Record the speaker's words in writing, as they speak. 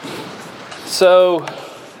So,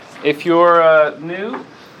 if you're new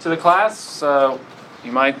to the class,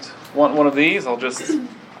 you might want one of these. I'll just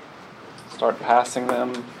start passing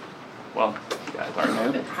them. Well, you guys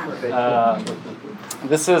are new.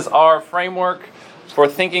 This is our framework for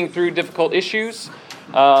thinking through difficult issues.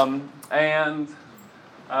 We've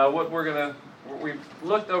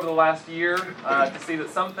looked over the last year to see that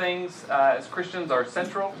some things as Christians are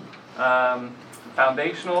central,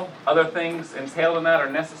 foundational. Other things entailed in that are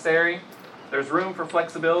necessary. There's room for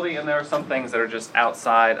flexibility, and there are some things that are just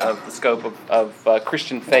outside of the scope of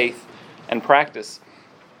Christian faith and practice.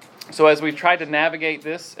 So as we've tried to navigate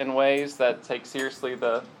this in ways that take seriously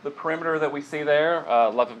the perimeter that we see there,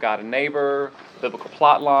 love of God and neighbor, biblical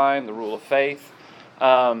plot line, the rule of faith,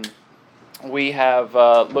 we have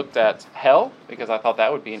looked at hell, because I thought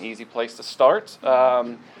that would be an easy place to start.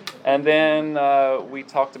 And then we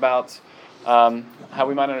talked about how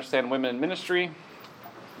we might understand women in ministry,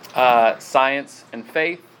 science and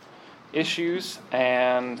faith issues,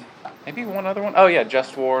 and maybe one other one. Oh yeah,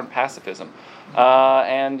 just war and pacifism.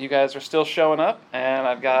 And you guys are still showing up, and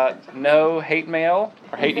I've got no hate mail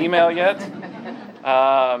or hate email yet.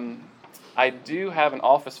 I do have an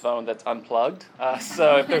office phone that's unplugged,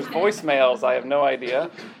 so if there's voicemails, I have no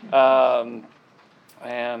idea. And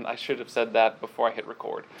I should have said that before I hit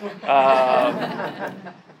record.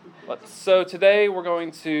 So today we're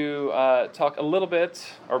going to talk a little bit,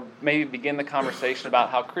 or maybe begin the conversation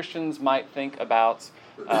about how Christians might think about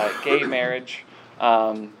gay marriage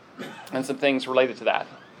and some things related to that.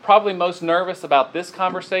 Probably most nervous about this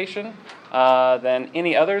conversation than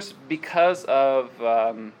any others because of,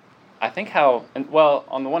 I think on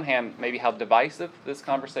the one hand, maybe how divisive this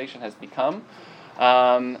conversation has become,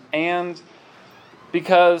 and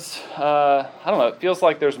because, I don't know, it feels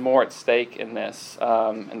like there's more at stake in this,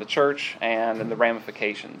 in the church and in the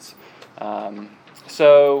ramifications.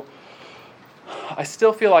 So I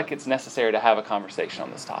still feel like it's necessary to have a conversation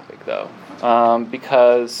on this topic, though,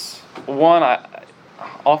 because, one,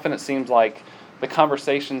 often it seems like the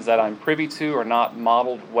conversations that I'm privy to are not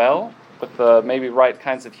modeled well, with the maybe right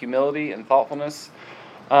kinds of humility and thoughtfulness.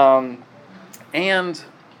 Over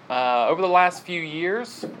the last few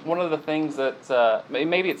years, one of the things that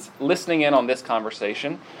maybe it's listening in on this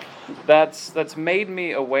conversation that's made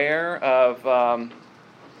me aware of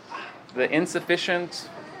the insufficient,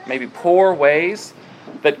 maybe poor ways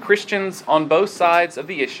that Christians on both sides of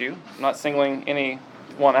the issue, I'm not singling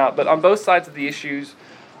anyone out, but on both sides of the issues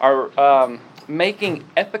are making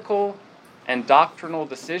ethical and doctrinal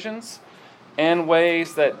decisions in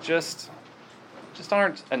ways that just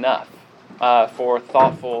aren't enough for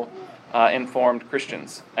thoughtful, informed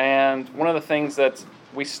Christians. And one of the things that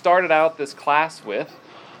we started out this class with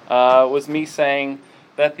was me saying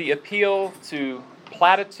that the appeal to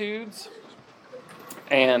platitudes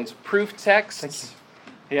and proof texts,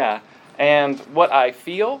 and what I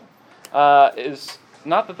feel is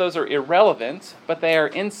not that those are irrelevant, but they are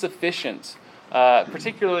insufficient,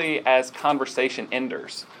 particularly as conversation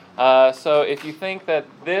enders. So if you think that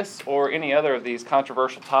this or any other of these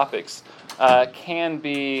controversial topics can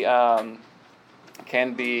be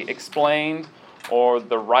explained, or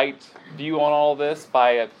the right view on all this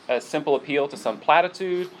by a simple appeal to some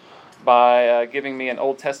platitude, by giving me an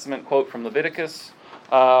Old Testament quote from Leviticus,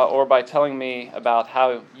 or by telling me about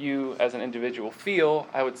how you as an individual feel,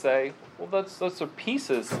 I would say, well, those are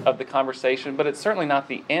pieces of the conversation, but it's certainly not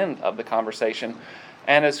the end of the conversation.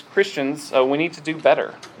 And as Christians, we need to do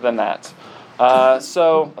better than that.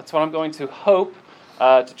 So that's what I'm going to hope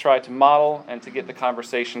to try to model and to get the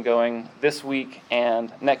conversation going this week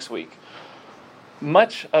and next week.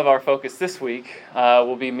 Much of our focus this week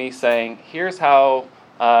will be me saying, here's how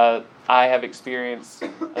I have experienced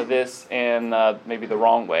this in maybe the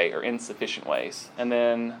wrong way or insufficient ways. And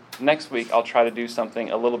then next week I'll try to do something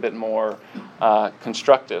a little bit more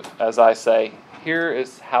constructive as I say, here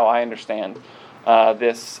is how I understand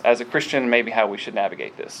this as a Christian, maybe how we should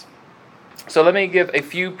navigate this. So let me give a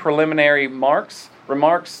few preliminary remarks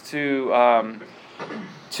to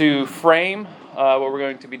frame what we're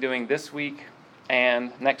going to be doing this week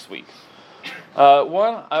and next week.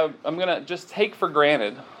 One, I'm going to just take for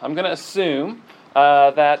granted, I'm going to assume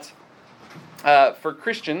that for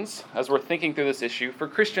Christians, as we're thinking through this issue, for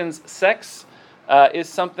Christians, sex is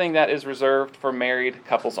something that is reserved for married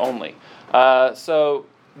couples only. So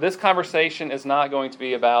this conversation is not going to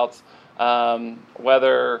be about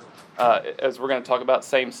whether, as we're going to talk about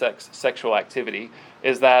same-sex sexual activity,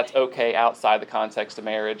 is that okay outside the context of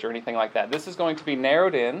marriage or anything like that. This is going to be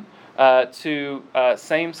narrowed in to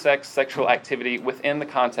same-sex sexual activity within the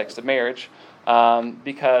context of marriage,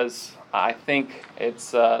 because I think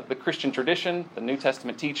it's the Christian tradition, the New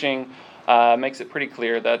Testament teaching, makes it pretty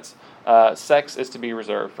clear that sex is to be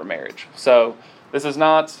reserved for marriage. So this is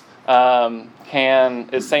not,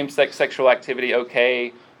 is same-sex sexual activity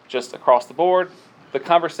okay just across the board? The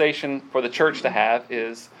conversation for the church to have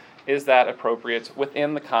is that appropriate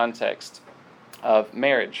within the context of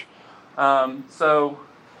marriage? So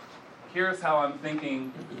here's how I'm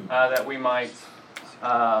thinking that we might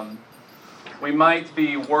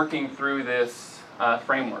be working through this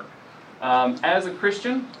framework. As a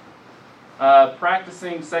Christian,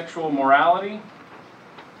 practicing sexual morality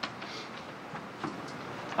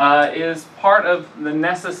is part of the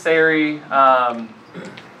necessary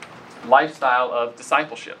lifestyle of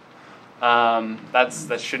discipleship.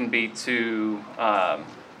 That shouldn't be too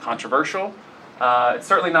controversial. It's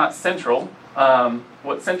certainly not central.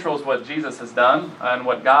 What's central is what Jesus has done and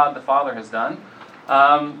what God the Father has done.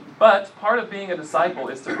 But part of being a disciple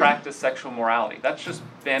is to practice sexual morality. That's just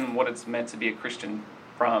been what it's meant to be a Christian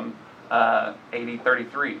from AD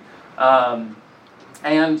 33.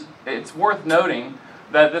 And it's worth noting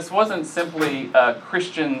that this wasn't simply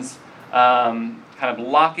Christians kind of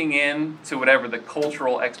locking in to whatever the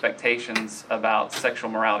cultural expectations about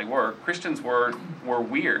sexual morality were. Christians were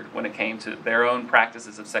weird when it came to their own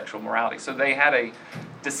practices of sexual morality. So they had a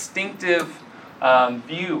distinctive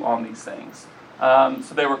view on these things.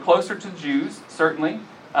 So they were closer to Jews, certainly,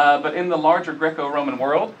 but in the larger Greco-Roman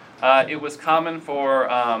world, it was common for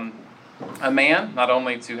a man not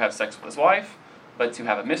only to have sex with his wife, but to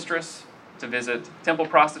have a mistress, to visit temple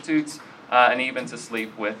prostitutes, and even to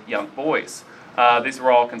sleep with young boys. These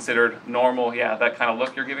were all considered normal, that kind of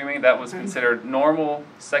look you're giving me, that was considered normal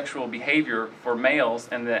sexual behavior for males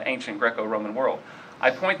in the ancient Greco-Roman world. I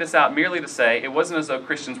point this out merely to say it wasn't as though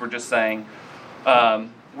Christians were just saying,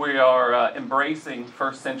 we are embracing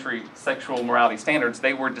first century sexual morality standards.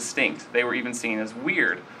 They were distinct. They were even seen as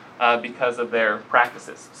weird because of their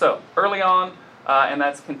practices. So early on, and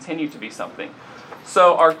that's continued to be something.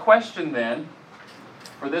 So our question then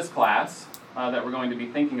for this class that we're going to be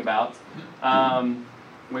thinking about,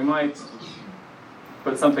 we might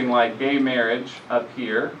put something like gay marriage up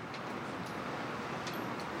here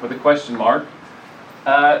with a question mark.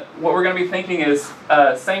 What we're going to be thinking is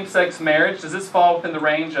same-sex marriage. Does this fall within the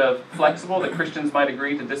range of flexible that Christians might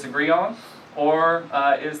agree to disagree on? Or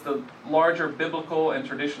is the larger biblical and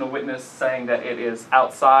traditional witness saying that it is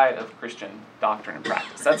outside of Christian doctrine and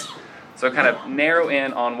practice? So kind of narrow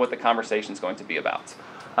in on what the conversation is going to be about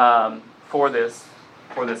for this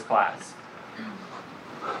class.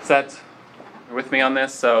 Is that with me on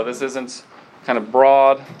this? So this isn't kind of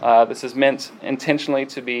broad. This is meant intentionally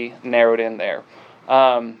to be narrowed in there.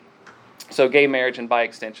 So gay marriage and by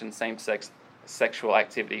extension same-sex sexual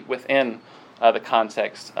activity within the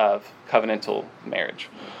context of covenantal marriage.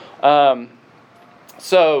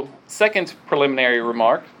 So second preliminary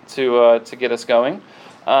remark to get us going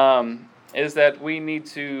is that we need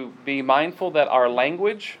to be mindful that our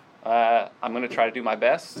language, I'm going to try to do my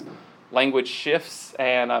best, language shifts,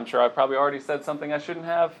 and I'm sure I probably already said something I shouldn't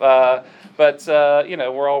have, but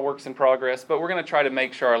we're all works in progress, but we're going to try to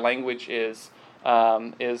make sure our language is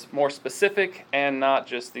more specific and not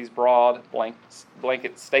just these broad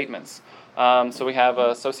blanket statements. So we have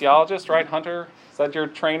a sociologist, right, Hunter? Is that your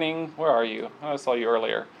training? Where are you? I saw you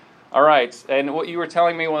earlier. All right, and what you were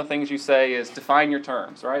telling me, one of the things you say is define your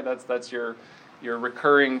terms, right? That's your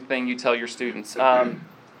recurring thing you tell your students.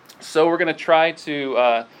 So we're going to try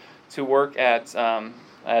to work at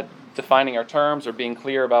defining our terms or being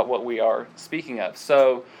clear about what we are speaking of.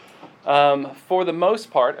 So for the most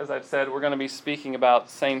part, as I've said, we're going to be speaking about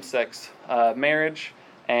same-sex marriage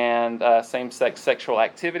and same-sex sexual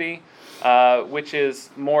activity, which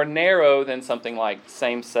is more narrow than something like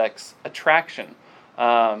same-sex attraction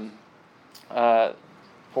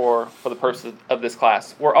for the purposes of this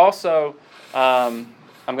class. We're also, I'm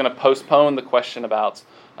going to postpone the question about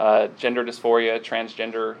gender dysphoria,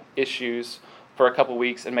 transgender issues for a couple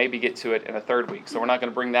weeks and maybe get to it in a third week. So we're not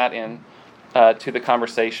going to bring that in to the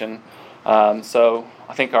conversation. So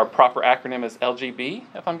I think our proper acronym is LGB,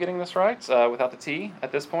 if I'm getting this right, without the T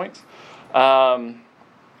at this point. And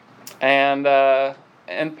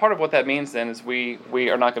part of what that means then is we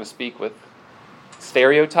are not going to speak with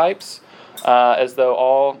stereotypes as though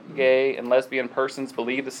all gay and lesbian persons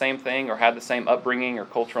believe the same thing or have the same upbringing or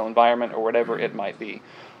cultural environment or whatever it might be.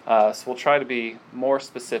 So we'll try to be more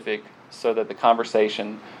specific so that the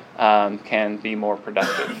conversation can be more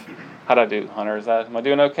productive. How'd I do, Hunter? Am I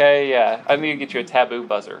doing okay? Yeah. I need to get you a taboo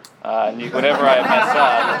buzzer. And whenever I mess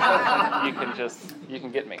up, you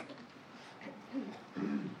can get me.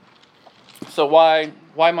 So why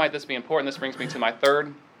might this be important? This brings me to my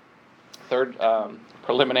third third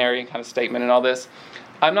preliminary kind of statement in all this.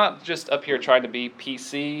 I'm not just up here trying to be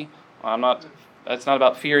PC. It's not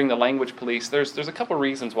about fearing the language police. There's a couple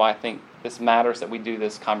reasons why I think this matters, that we do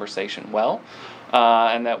this conversation well,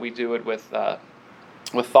 and that we do it with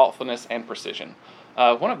thoughtfulness and precision.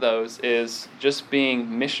 One of those is just being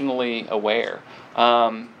missionally aware.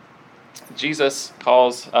 Jesus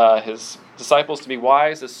calls his disciples to be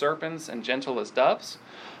wise as serpents and gentle as doves.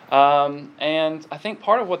 And I think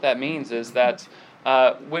part of what that means is that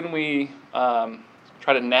when we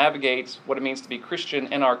try to navigate what it means to be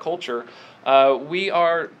Christian in our culture,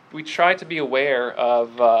 we try to be aware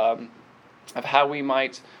of how we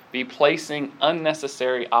might be placing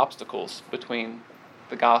unnecessary obstacles between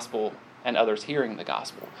the gospel and others hearing the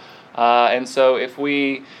gospel. And so if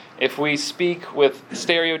we speak with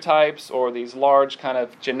stereotypes or these large kind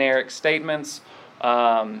of generic statements,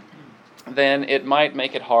 then it might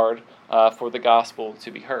make it hard for the gospel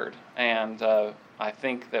to be heard. And I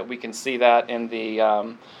think that we can see that in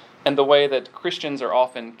the way that Christians are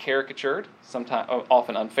often caricatured, sometimes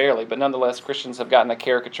often unfairly, but nonetheless Christians have gotten a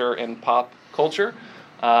caricature in pop culture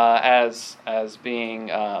as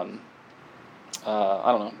being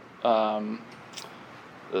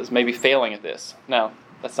as maybe failing at this. Now,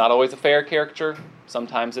 that's not always a fair caricature.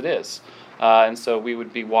 Sometimes it is. And so we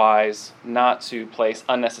would be wise not to place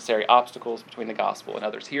unnecessary obstacles between the gospel and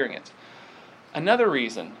others hearing it. Another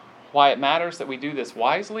reason why it matters that we do this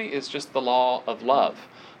wisely is just the law of love.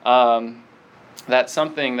 That's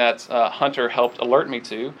something that Hunter helped alert me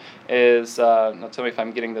to is, now tell me if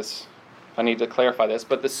I'm getting this, if I need to clarify this,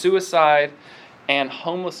 but the suicide and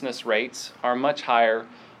homelessness rates are much higher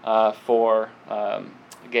for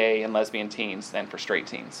gay and lesbian teens than for straight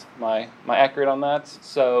teens. Am I accurate on that?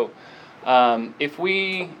 So if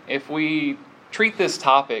we treat this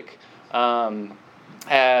topic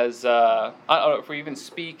as I don't know, if we even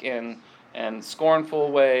speak in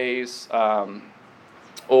scornful ways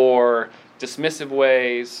or dismissive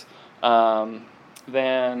ways,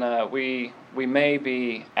 then we may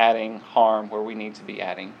be adding harm where we need to be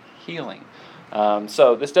adding healing.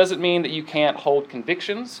 So this doesn't mean that you can't hold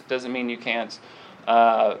convictions. It doesn't mean you can't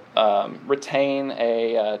retain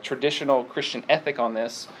a traditional Christian ethic on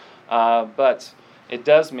this. But it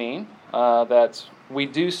does mean that we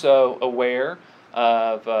do so aware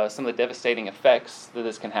of some of the devastating effects that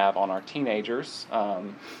this can have on our teenagers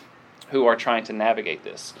who are trying to navigate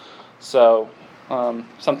this. So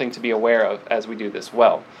something to be aware of as we do this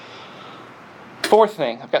well. Fourth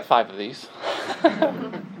thing, I've got 5 of these.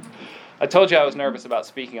 I told you I was nervous about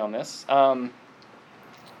speaking on this.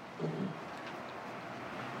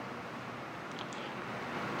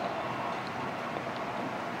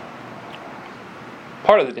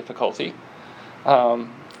 Part of the difficulty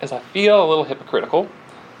is I feel a little hypocritical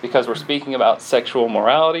because we're speaking about sexual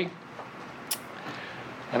morality,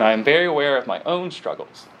 and I am very aware of my own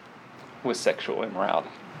struggles with sexual immorality.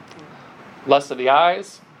 Lust of the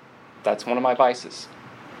eyes, that's one of my vices.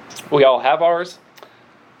 We all have ours.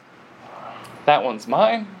 That one's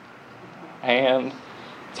mine, and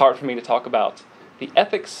it's hard for me to talk about the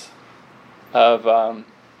ethics of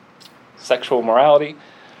sexual morality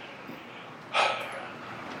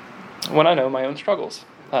when I know my own struggles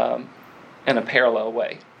in a parallel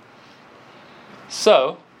way.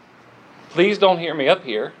 So, please don't hear me up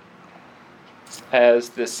here as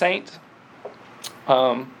the saint.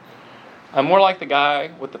 I'm more like the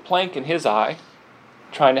guy with the plank in his eye,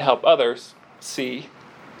 trying to help others see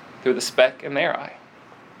through the speck in their eye.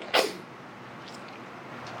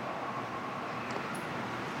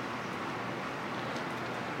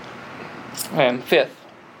 And fifth,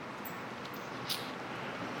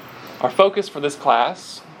 our focus for this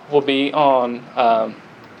class will be on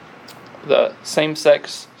the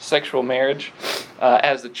same-sex sexual marriage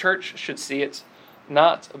as the church should see it,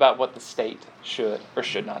 not about what the state should or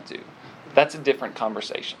should not do. That's a different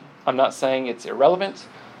conversation. I'm not saying it's irrelevant.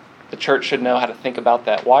 The church should know how to think about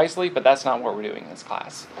that wisely, but that's not what we're doing in this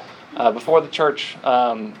class. Before the church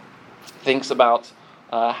thinks about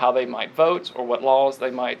how they might vote or what laws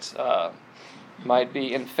they might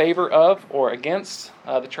be in favor of or against,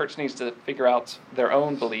 the church needs to figure out their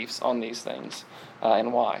own beliefs on these things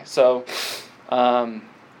and why. So, I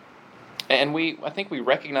think we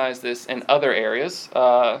recognize this in other areas.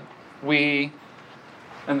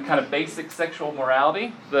 In kind of basic sexual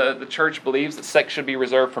morality, the church believes that sex should be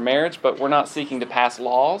reserved for marriage, but we're not seeking to pass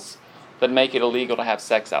laws that make it illegal to have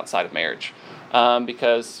sex outside of marriage,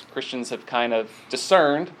 because Christians have kind of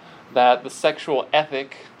discerned that the sexual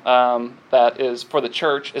ethic that is for the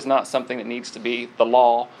church is not something that needs to be the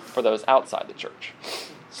law for those outside the church.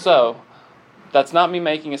 So, That's not me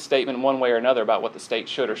making a statement one way or another about what the state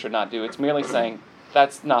should or should not do. It's merely saying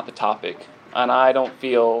that's not the topic, and I don't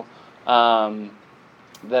feel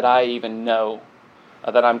that I even know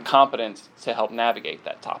that I'm competent to help navigate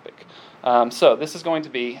that topic. So this is going to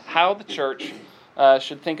be how the church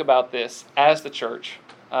should think about this as the church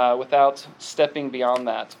without stepping beyond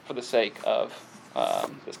that for the sake of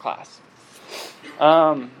this class.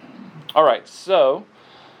 All right, so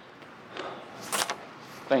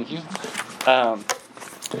thank you.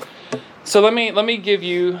 So let me give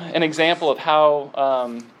you an example of how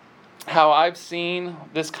I've seen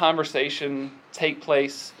this conversation take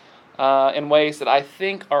place in ways that I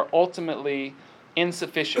think are ultimately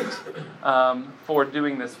insufficient for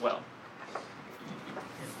doing this well.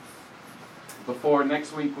 Before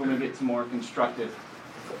next week when we get to more constructive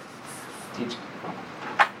teaching.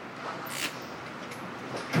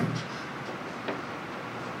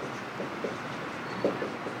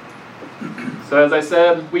 So as I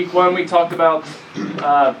said, week 1 we talked about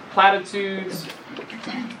platitudes,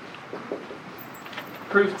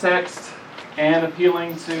 proof text, and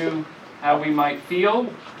appealing to how we might feel,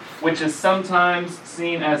 which is sometimes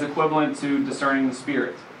seen as equivalent to discerning the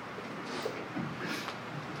Spirit.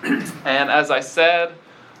 And as I said,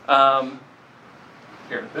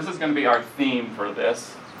 this is going to be our theme for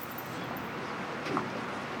this.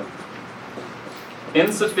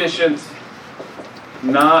 Insufficient,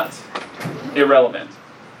 not irrelevant.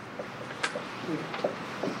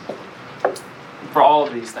 For all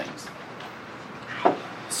of these things.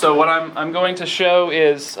 So what I'm going to show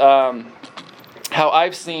is how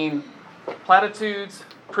I've seen platitudes,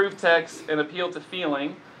 proof text, and appeal to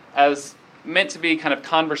feeling as meant to be kind of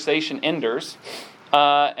conversation enders.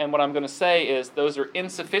 And what I'm going to say is those are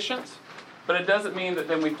insufficient, but it doesn't mean that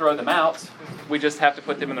then we throw them out. We just have to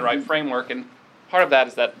put them in the right framework. And part of that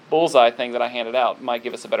is that bullseye thing that I handed out might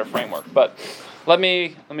give us a better framework. But let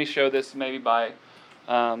me show this maybe by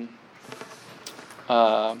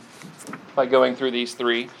going through these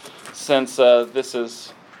 3, since this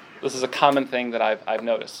is a common thing that I've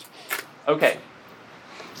noticed. Okay,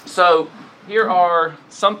 so here are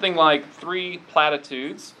something like 3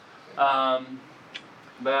 platitudes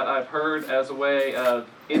that I've heard as a way of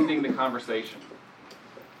ending the conversation.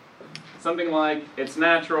 Something like, it's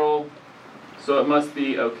natural, so it must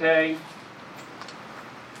be okay.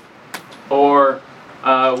 Or,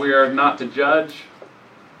 we are not to judge.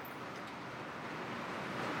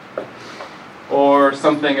 Or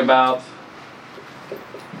something about,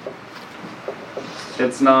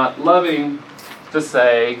 it's not loving to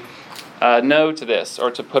say no to this,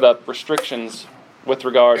 or to put up restrictions with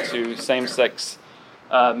regard to same-sex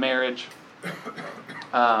marriage.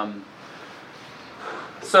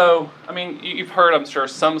 So, I mean, you've heard, I'm sure,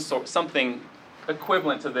 something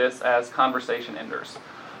equivalent to this as conversation enders.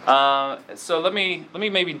 So let me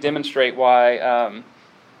maybe demonstrate why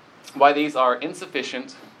these are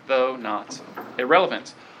insufficient, though not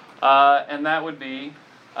irrelevant. And that would be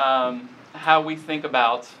how we think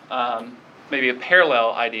about maybe a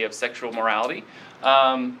parallel idea of sexual morality.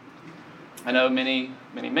 I know many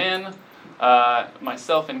men,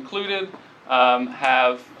 myself included,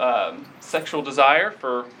 have sexual desire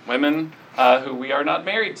for women who we are not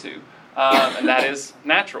married to, and that is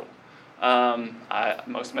natural.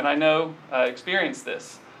 Most men I know experience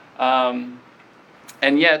this. And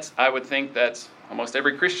yet, I would think that almost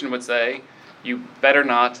every Christian would say, you better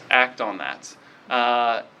not act on that.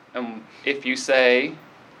 And if you say,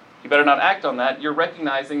 you better not act on that, you're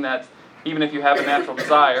recognizing that even if you have a natural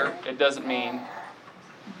desire, it doesn't mean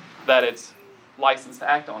that it's licensed to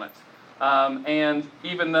act on it. And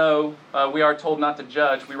even though we are told not to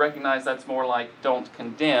judge, we recognize that's more like don't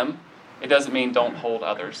condemn. It doesn't mean don't hold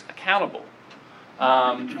others accountable.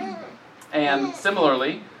 And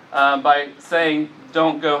similarly, by saying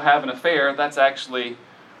don't go have an affair, that's actually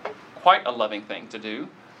quite a loving thing to do,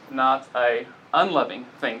 not a unloving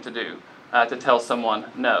thing to do, to tell someone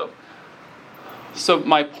no. So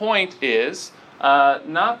my point is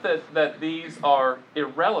not that these are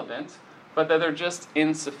irrelevant, but that they're just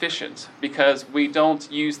insufficient because we don't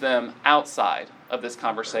use them outside of this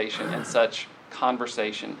conversation in such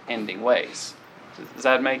conversation-ending ways. Does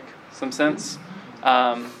that make some sense?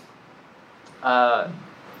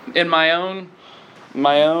 In my own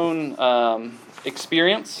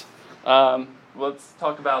experience, let's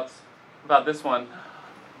talk about this one.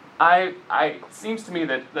 It seems to me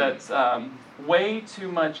that way too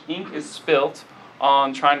much ink is spilt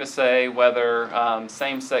on trying to say whether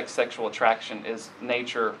same-sex sexual attraction is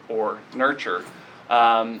nature or nurture,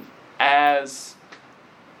 as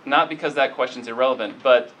not because that question's irrelevant,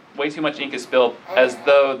 but way too much ink is spilled, as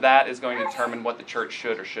though that is going to determine what the church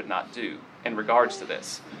should or should not do in regards to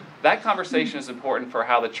this. That conversation is important for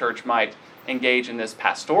how the church might engage in this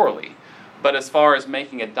pastorally. But as far as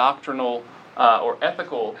making a doctrinal or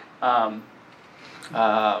ethical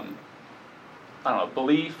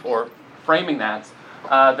belief or framing that,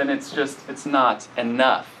 then it's not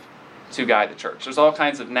enough to guide the church. There's all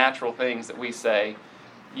kinds of natural things that we say,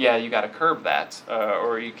 yeah, you got to curb that,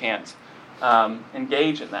 or you can't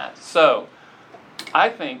engage in that. So I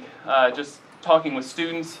think just talking with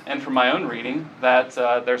students and from my own reading that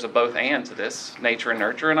there's a both and to this, nature and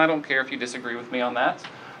nurture, and I don't care if you disagree with me on that,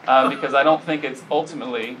 because I don't think it's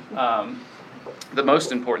ultimately the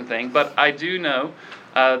most important thing. But I do know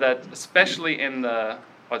that especially in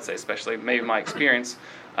maybe my experience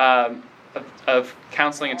of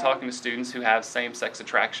counseling and talking to students who have same-sex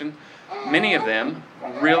attraction, many of them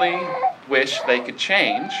really wish they could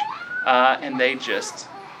change, and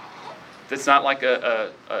it's not like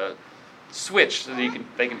a switch that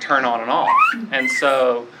they can turn on and off. And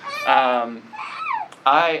so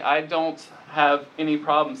I don't have any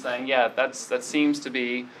problem saying, yeah, that seems to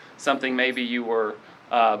be something maybe you were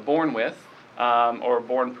born with, or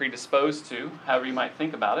born predisposed to, however you might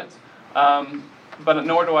think about it. But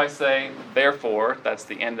nor do I say, therefore, that's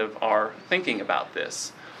the end of our thinking about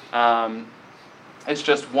this. It's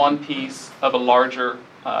just one piece of a larger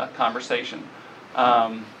conversation.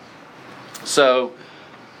 So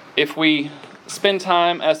if we spend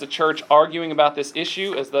time as the church arguing about this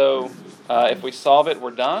issue as though if we solve it,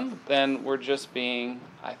 we're done, then we're just being,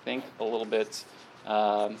 I think, a little bit,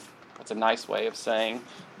 that's a nice way of saying,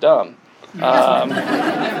 dumb.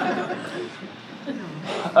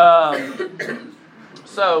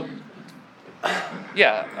 So,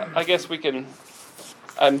 yeah, I guess we can,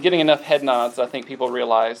 I'm getting enough head nods, I think people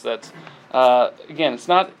realize that, again, it's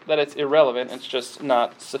not that it's irrelevant, it's just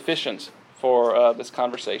not sufficient for this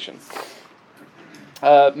conversation.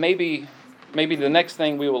 Maybe the next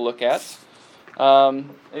thing we will look at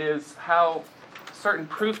is how certain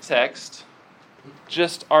proof texts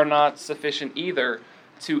just are not sufficient either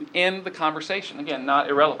to end the conversation. Again, not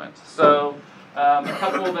irrelevant. So a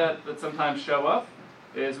couple that sometimes show up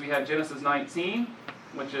is we have Genesis 19,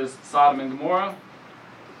 which is Sodom and Gomorrah,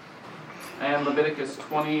 and Leviticus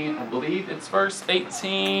 20, I believe it's verse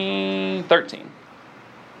 13.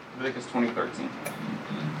 Leviticus 20:13.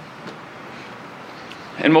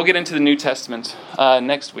 And we'll get into the New Testament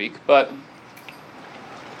next week, but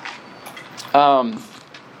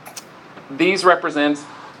these represent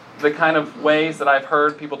the kind of ways that I've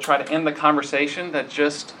heard people try to end the conversation that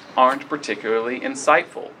just aren't particularly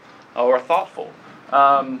insightful or thoughtful.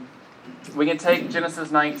 We can take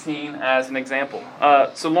Genesis 19 as an example.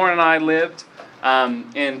 So Lauren and I lived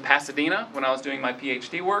in Pasadena when I was doing my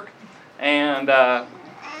PhD work, and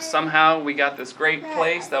somehow we got this great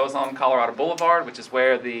place that was on Colorado Boulevard, which is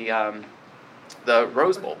where the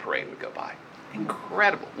Rose Bowl parade would go by.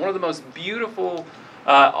 Incredible. One of the most beautiful,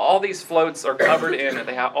 all these floats are covered in,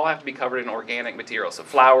 they all have to be covered in organic material. So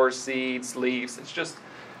flowers, seeds, leaves, it's just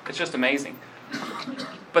amazing.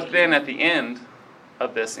 But then at the end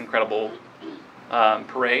of this incredible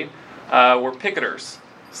parade were picketers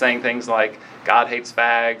saying things like, God hates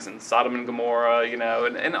fags, and Sodom and Gomorrah,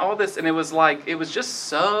 and all this, and it was just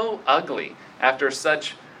so ugly after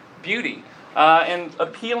such beauty. And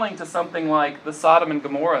appealing to something like the Sodom and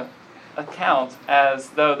Gomorrah account as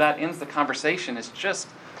though that ends the conversation is just,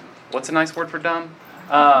 what's a nice word for dumb?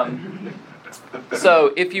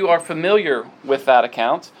 So if you are familiar with that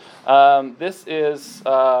account, this is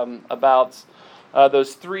about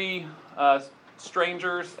those three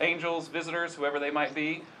strangers, angels, visitors, whoever they might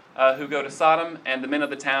be, who go to Sodom, and the men of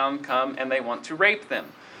the town come and they want to rape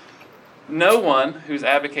them. No one who's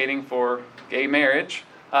advocating for gay marriage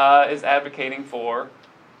is advocating for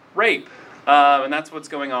rape. And that's what's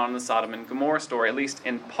going on in the Sodom and Gomorrah story, at least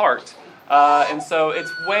in part. And so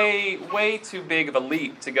it's way, way too big of a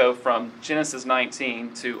leap to go from Genesis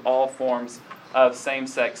 19 to all forms of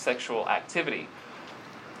same-sex sexual activity.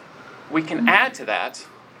 We can add to that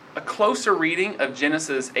a closer reading of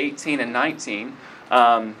Genesis 18 and 19.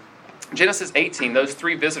 Genesis 18, those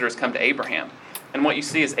three visitors come to Abraham. And what you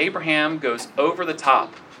see is Abraham goes over the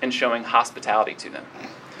top in showing hospitality to them,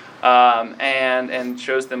 and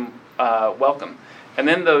shows them welcome. And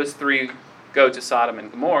then those three go to Sodom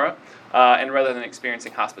and Gomorrah, and rather than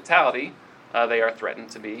experiencing hospitality, they are threatened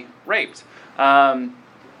to be raped. And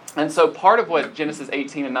so part of what Genesis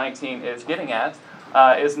 18 and 19 is getting at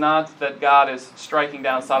is not that God is striking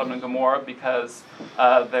down Sodom and Gomorrah because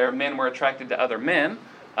their men were attracted to other men,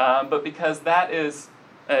 but because that is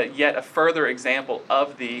yet a further example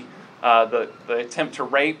of the the attempt to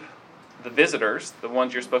rape the visitors, the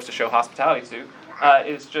ones you're supposed to show hospitality to,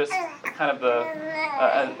 is just kind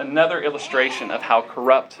of another illustration of how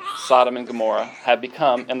corrupt Sodom and Gomorrah have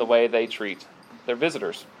become in the way they treat their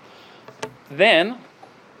visitors. Then,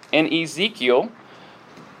 in Ezekiel,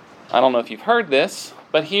 I don't know if you've heard this,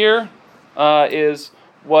 but here is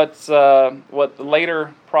what the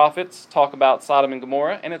later prophets talk about Sodom and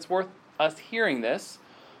Gomorrah, and it's worth us hearing this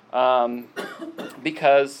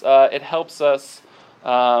because it helps us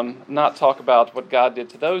not talk about what God did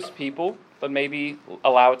to those people, but maybe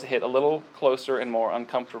allow it to hit a little closer and more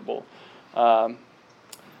uncomfortable.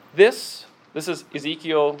 This is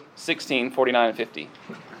Ezekiel 16, 49 and 50.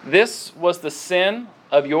 This was the sin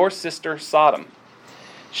of your sister Sodom.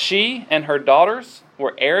 She and her daughters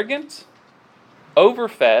were arrogant,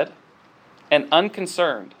 overfed, and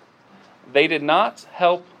unconcerned. They did not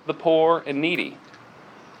help the poor and needy.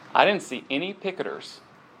 I didn't see any picketers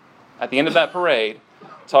at the end of that parade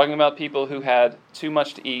talking about people who had too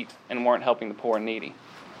much to eat and weren't helping the poor and needy.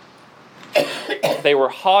 They were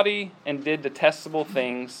haughty and did detestable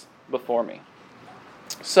things before me.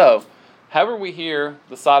 So, however we hear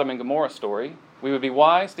the Sodom and Gomorrah story, we would be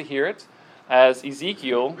wise to hear it as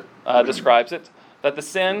Ezekiel describes it, that the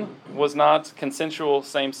sin was not consensual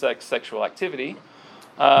same-sex sexual activity,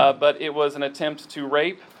 but it was an attempt to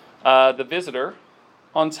rape the visitor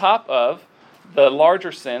on top of the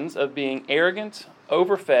larger sins of being arrogant,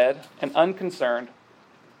 overfed, and unconcerned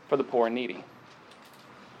for the poor and needy.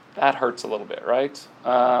 That hurts a little bit, right?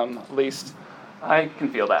 At least I can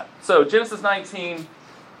feel that. So Genesis 19,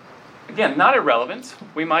 again, not irrelevant.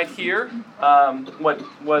 We might hear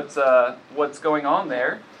what's going on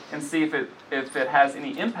there and see if it has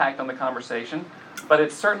any impact on the conversation, but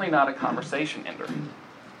it's certainly not a conversation ender.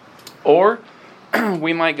 Or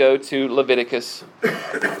we might go to Leviticus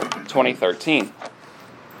 20:13.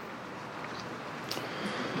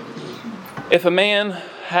 If a man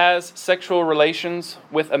has sexual relations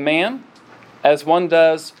with a man, as one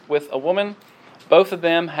does with a woman, both of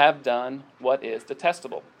them have done what is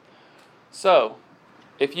detestable. So,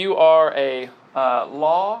 if you are a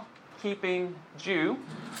law-keeping Jew,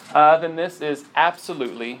 then this is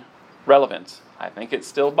absolutely relevant. I think it's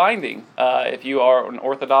still binding if you are an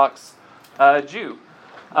Orthodox Jew.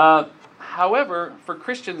 However, for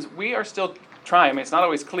Christians, we are still trying. I mean, it's not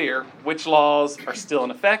always clear which laws are still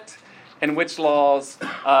in effect and which laws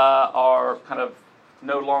are kind of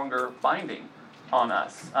no longer binding on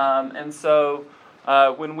us. And so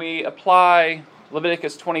when we apply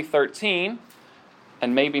Leviticus 20:13,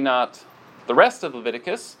 and maybe not the rest of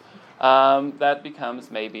Leviticus, that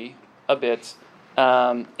becomes maybe a bit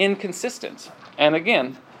inconsistent. And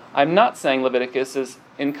again, I'm not saying Leviticus is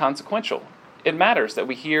inconsequential. It matters that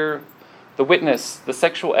we hear the witness, the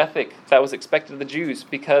sexual ethic that was expected of the Jews,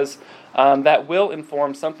 because that will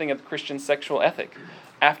inform something of the Christian sexual ethic.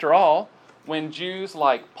 After all, when Jews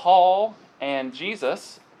like Paul and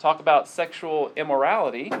Jesus talk about sexual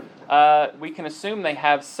immorality, we can assume they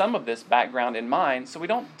have some of this background in mind, so we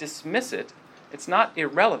don't dismiss it. It's not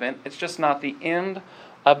irrelevant, it's just not the end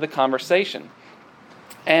of the conversation.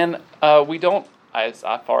 And we don't, as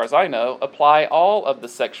far as I know, apply all of the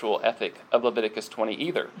sexual ethic of Leviticus 20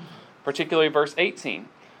 either, particularly verse 18.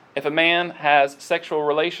 If a man has sexual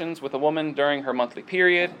relations with a woman during her monthly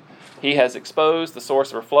period, he has exposed the source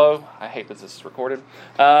of her flow. I hate that this is recorded.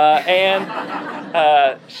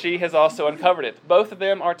 And she has also uncovered it. Both of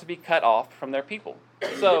them are to be cut off from their people.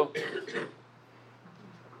 So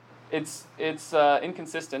it's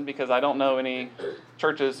inconsistent because I don't know any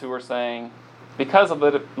churches who are saying, because of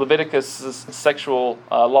Leviticus' sexual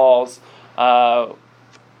laws,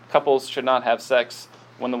 couples should not have sex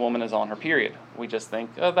when the woman is on her period. We just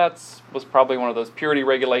think, that was probably one of those purity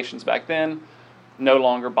regulations back then, no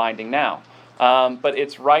longer binding now. But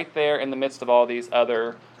it's right there in the midst of all these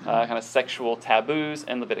other kind of sexual taboos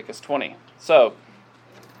in Leviticus 20. So,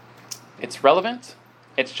 it's relevant,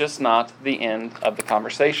 it's just not the end of the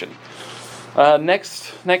conversation.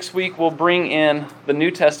 Next week we'll bring in the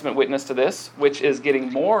New Testament witness to this, which is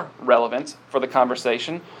getting more relevant for the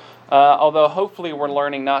conversation, although hopefully we're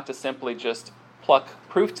learning not to simply just pluck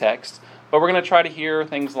proof text, but we're going to try to hear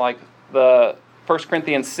things like the 1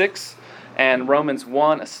 Corinthians 6 and Romans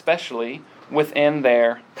 1 especially within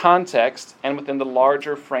their context and within the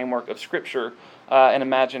larger framework of Scripture, and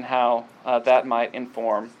imagine how that might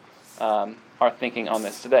inform our thinking on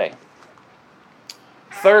this today.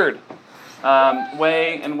 Third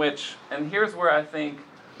way in which, and here's where I think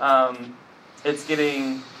it's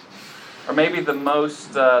getting, or maybe the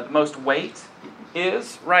most weight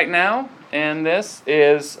is right now, and this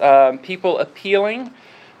is people appealing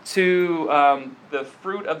to the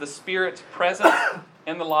fruit of the Spirit present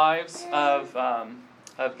in the lives of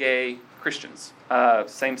gay Christians,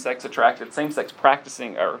 same-sex attracted, same-sex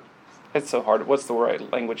practicing, or it's so hard. What's the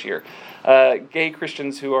right language here? Gay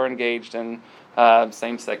Christians who are engaged in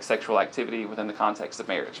same-sex sexual activity within the context of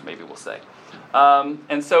marriage, maybe we'll say.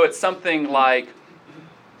 And so it's something like,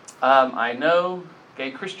 I know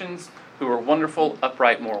gay Christians who are wonderful,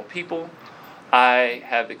 upright, moral people. I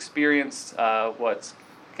have experienced what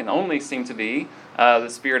can only seem to be the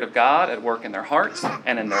Spirit of God at work in their hearts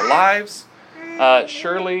and in their lives.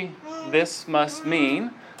 Surely this must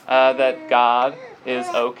mean that God is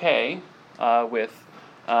okay with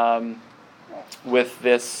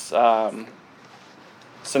this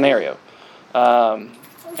scenario.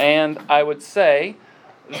 And I would say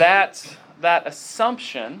that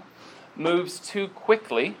assumption moves too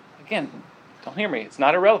quickly. Again, don't hear me. It's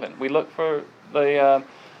not irrelevant. We look for the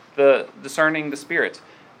discerning the Spirit.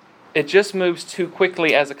 It just moves too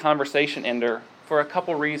quickly as a conversation ender for a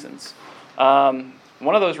couple reasons.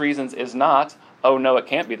 One of those reasons is not, oh no, it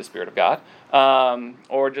can't be the Spirit of God,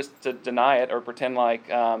 or just to deny it or pretend like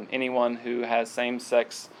anyone who has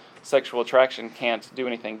same-sex sexual attraction can't do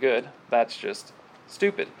anything good. That's just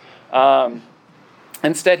stupid.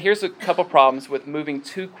 Instead, here's a couple problems with moving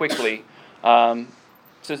too quickly to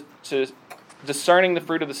discerning the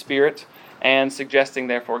fruit of the Spirit and suggesting,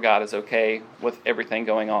 therefore, God is okay with everything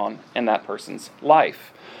going on in that person's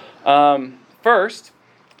life. First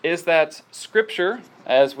is that Scripture,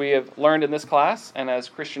 as we have learned in this class and as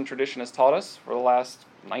Christian tradition has taught us for the last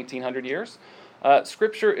 1900 years,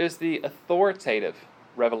 Scripture is the authoritative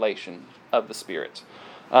revelation of the Spirit.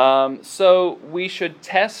 So we should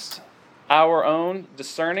test our own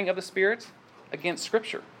discerning of the Spirit against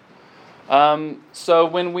Scripture. So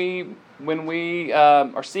when we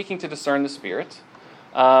are seeking to discern the Spirit,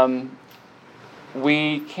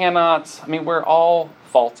 we cannot, we're all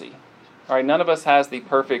faulty. All right, none of us has the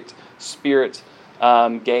perfect Spirit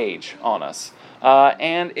gauge on us.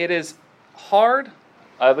 And it is hard,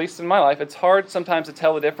 at least in my life, it's hard sometimes to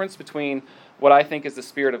tell the difference between what I think is the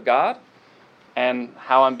Spirit of God and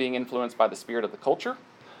how I'm being influenced by the spirit of the culture,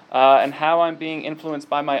 and how I'm being influenced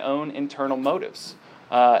by my own internal motives.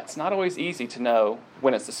 It's not always easy to know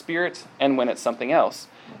when it's the Spirit and when it's something else.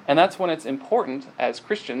 And that's when it's important, as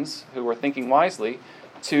Christians who are thinking wisely,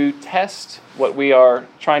 to test what we are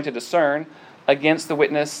trying to discern against the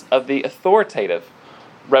witness of the authoritative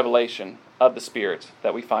revelation of the Spirit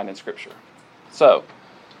that we find in Scripture. So,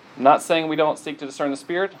 I'm not saying we don't seek to discern the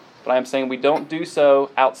Spirit, but I am saying we don't do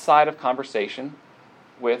so outside of conversation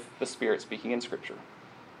with the Spirit speaking in Scripture.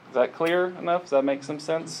 Is that clear enough? Does that make some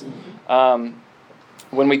sense? When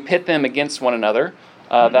we pit them against one another,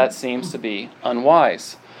 that seems to be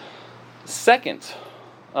unwise. Second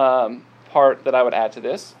part that I would add to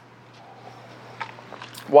this,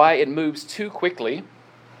 why it moves too quickly,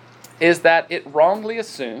 is that it wrongly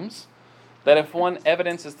assumes that if one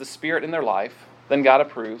evidences the Spirit in their life, then God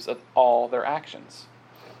approves of all their actions.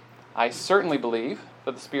 I certainly believe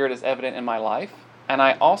that the Spirit is evident in my life, and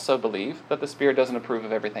I also believe that the Spirit doesn't approve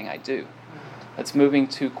of everything I do. It's moving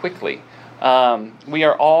too quickly. We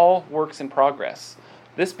are all works in progress.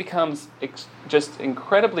 This becomes just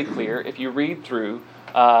incredibly clear if you read through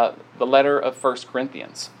the letter of 1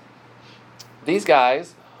 Corinthians. These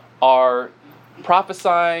guys are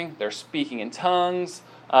prophesying, they're speaking in tongues,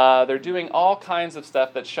 they're doing all kinds of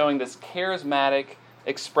stuff that's showing this charismatic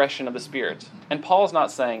expression of the Spirit. And Paul's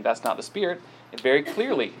not saying that's not the Spirit. It very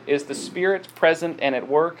clearly is the Spirit present and at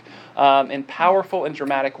work in powerful and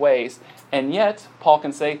dramatic ways. And yet, Paul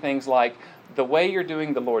can say things like, the way you're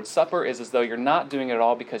doing the Lord's Supper is as though you're not doing it at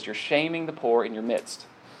all because you're shaming the poor in your midst.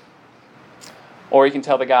 Or you can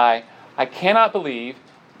tell the guy, I cannot believe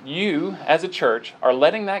you, as a church, are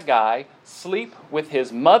letting that guy sleep with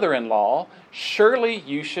his mother-in-law. Surely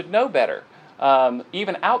you should know better.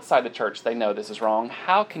 Even outside the church, they know this is wrong.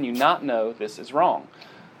 How can you not know this is wrong?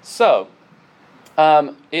 So,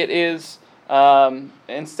 it is,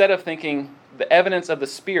 instead of thinking the evidence of the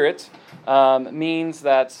Spirit means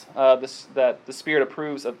that the Spirit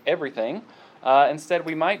approves of everything, instead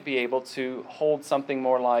we might be able to hold something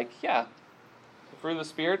more like, the fruit of the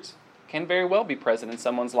Spirit can very well be present in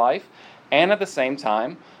someone's life, and at the same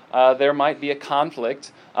time, there might be a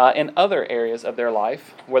conflict in other areas of their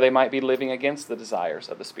life where they might be living against the desires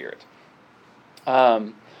of the Spirit.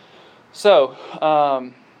 I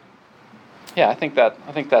think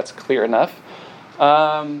that's clear enough.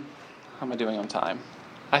 How am I doing on time?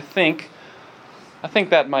 I think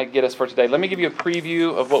that might get us for today. Let me give you a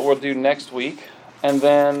preview of what we'll do next week, and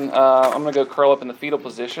then I'm going to go curl up in the fetal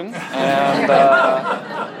position and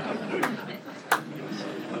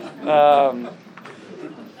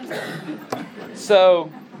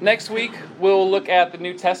So next week we'll look at the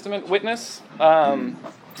New Testament witness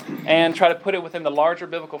and try to put it within the larger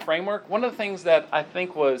biblical framework. One of the things that I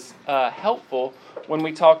think was helpful when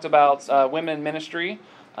we talked about women in ministry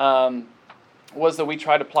was that we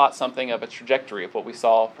tried to plot something of a trajectory of what we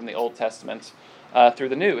saw from the Old Testament through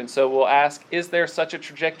the New. And so we'll ask, is there such a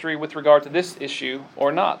trajectory with regard to this issue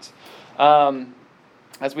or not?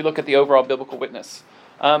 As we look at the overall biblical witness.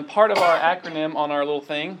 Part of our acronym on our little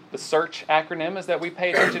thing, the SEARCH acronym, is that we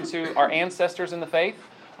pay attention to our ancestors in the faith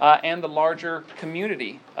and the larger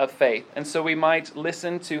community of faith. And so we might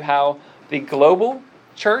listen to how the global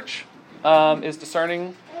church is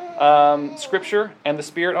discerning Scripture and the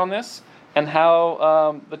Spirit on this, and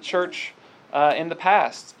how the church in the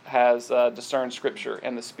past has discerned Scripture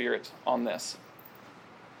and the Spirit on this.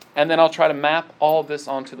 And then I'll try to map all of this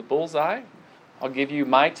onto the bullseye. I'll give you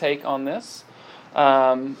my take on this.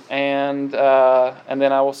 And then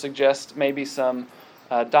I will suggest maybe some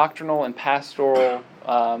doctrinal and pastoral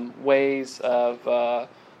ways of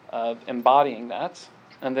embodying that.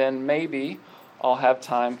 And then maybe I'll have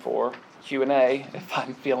time for Q&A if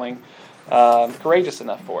I'm feeling courageous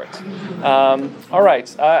enough for it. All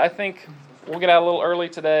right, I think we'll get out a little early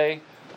today.